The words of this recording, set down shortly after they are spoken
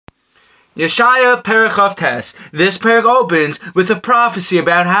Yeshaya Perek. This Perek opens with a prophecy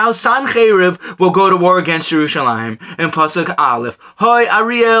about how Sancheriv will go to war against Jerusalem. In Pasuk Aleph, Hoi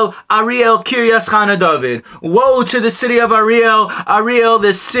Ariel, Ariel Kiryas Chana David. Woe to the city of Ariel, Ariel,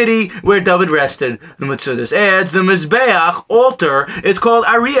 the city where David rested. The Metzudas adds, the Mizbeach altar is called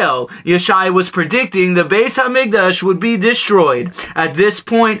Ariel. Yeshaya was predicting the Beis HaMikdash would be destroyed. At this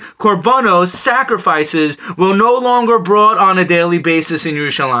point, Korbanos, sacrifices, will no longer brought on a daily basis in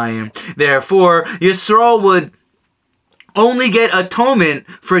Jerusalem. Therefore, Yisrael would only get atonement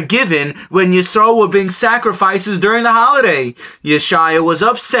forgiven when Yisrael would bring sacrifices during the holiday. Yeshaya was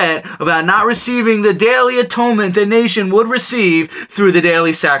upset about not receiving the daily atonement the nation would receive through the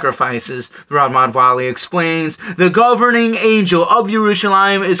daily sacrifices. The Ramad Vali explains, the governing angel of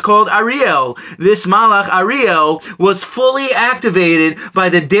Yerushalayim is called Ariel. This Malach Ariel was fully activated by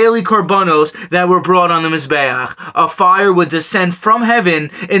the daily korbanos that were brought on the Mizbeach. A fire would descend from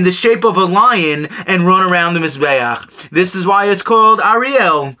heaven in the shape of a lion and run around the Mizbeach. This is why it's called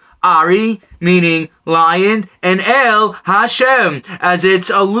Ariel. Ari, meaning lion, and El, Hashem, as it's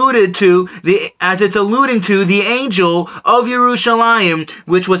alluding to the angel of Yerushalayim,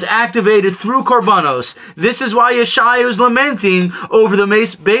 which was activated through Korbanos. This is why Yeshaya is lamenting over the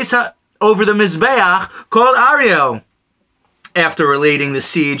Mizbeach called Ariel. After relating the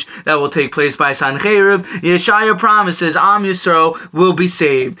siege that will take place by Sancheriv, Yeshaya promises Am Yisrael will be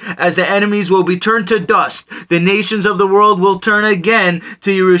saved. As the enemies will be turned to dust, the nations of the world will turn again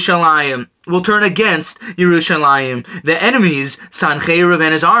to Yerushalayim. Will turn against Yerushalayim. The enemies, Sancheriv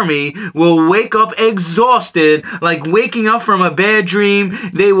and his army, will wake up exhausted, like waking up from a bad dream.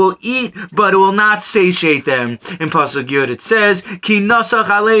 They will eat, but it will not satiate them. In Pasuk Yud it says, Ki nasach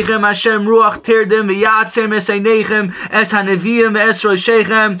aleichem Hashem ruach tirdem v'yatzem es einechem es haneviyim es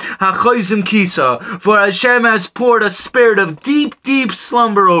roshechem hachoizim kisa. For Hashem has poured a spirit of deep, deep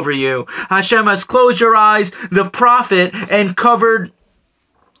slumber over you. Hashem has closed your eyes, the prophet, and covered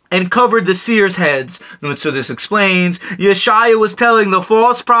the seers' heads. So this explains, Yeshaya was telling the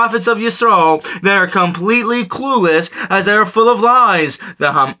false prophets of Yisrael they are completely clueless as they are full of lies.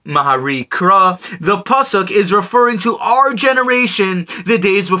 The Mahari Kra, the Pasuk, is referring to our generation, the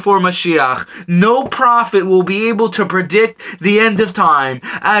days before Mashiach. No prophet will be able to predict the end of time,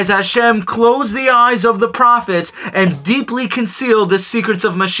 as Hashem closed the eyes of the prophets and deeply concealed the secrets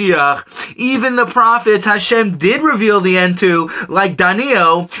of Mashiach. Even the prophets Hashem did reveal the end to, like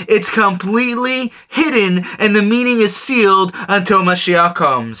Daniel, it's completely hidden and the meaning is sealed until Mashiach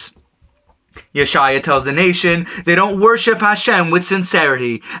comes. Yeshaya tells the nation they don't worship Hashem with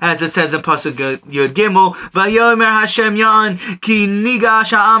sincerity, as it says in Pasuk Yud Gimel, Vayomer Hashem Yan ki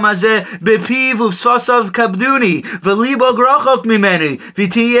nigash ha'am hazeh bepiv uvsfasav kabduni v'libo grochok mimeni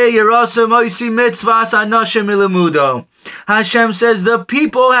v'tiyeh yerasa moisi mitzvahs anashim ilamudo. Hashem says, the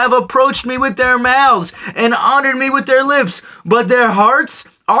people have approached me with their mouths and honored me with their lips, but their hearts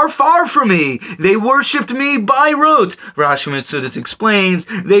are far from me. They worshipped me by rote. Rashi Metzudas explains,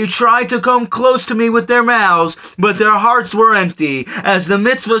 they tried to come close to me with their mouths, but their hearts were empty, as the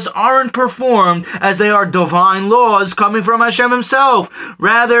mitzvahs aren't performed as they are divine laws coming from Hashem himself,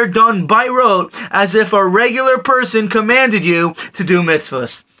 rather done by rote, as if a regular person commanded you to do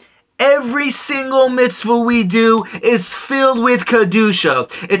mitzvahs. Every single mitzvah we do is filled with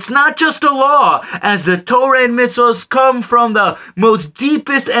Kedusha. It's not just a law, as the Torah and mitzvahs come from the most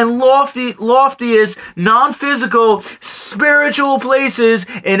deepest and loftiest, non-physical, spiritual places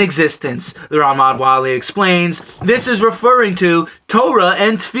in existence. The Ramad Wali explains, this is referring to Torah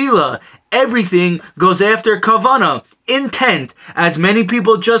and Tefillah. Everything goes after kavanah, intent, as many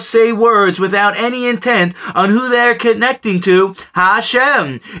people just say words without any intent on who they're connecting to,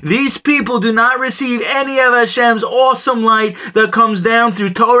 Hashem. These people do not receive any of Hashem's awesome light that comes down through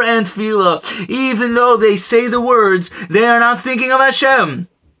Torah and Tefillah. Even though they say the words, they are not thinking of Hashem.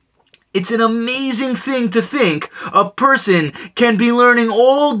 It's an amazing thing to think a person can be learning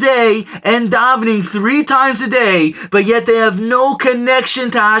all day and davening 3 times a day, but yet they have no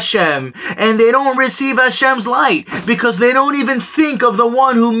connection to Hashem, and they don't receive Hashem's light because they don't even think of the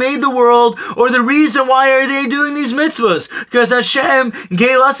one who made the world or the reason why are they doing these mitzvahs, because Hashem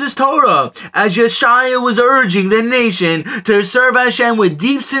gave us His Torah. As Yeshaya was urging the nation to serve Hashem with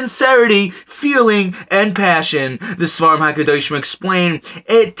deep sincerity, feeling, and passion. The Svarim HaKadoshim explain,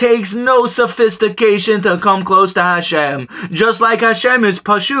 it takes no sophistication to come close to Hashem. Just like Hashem is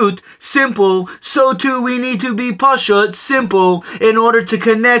pashut, simple, so too we need to be pashut, simple, in order to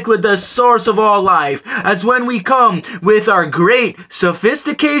connect with the source of all life. As when we come with our great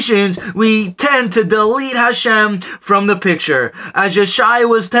sophistications, we tend to delete Hashem from the picture. As Yeshaya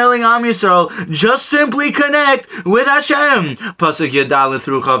was telling Am Yisrael, just simply connect with Hashem. Pasuk Yadalit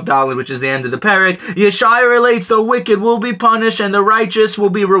through Chav Dalit, which is the end of the Perek. Yeshaya relates the wicked will be punished and the righteous will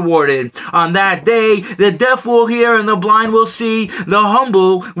be rewarded. On that day, the deaf will hear and the blind will see. The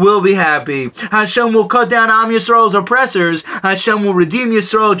humble will be happy. Hashem will cut down Am Yisrael's oppressors. Hashem will redeem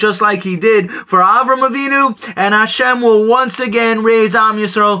Yisrael just like He did for Avram Avinu, and Hashem will once again raise Am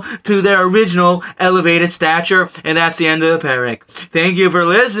Yisrael to their original elevated stature. And that's the end of the Perek. Thank you for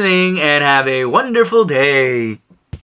listening and have a wonderful day.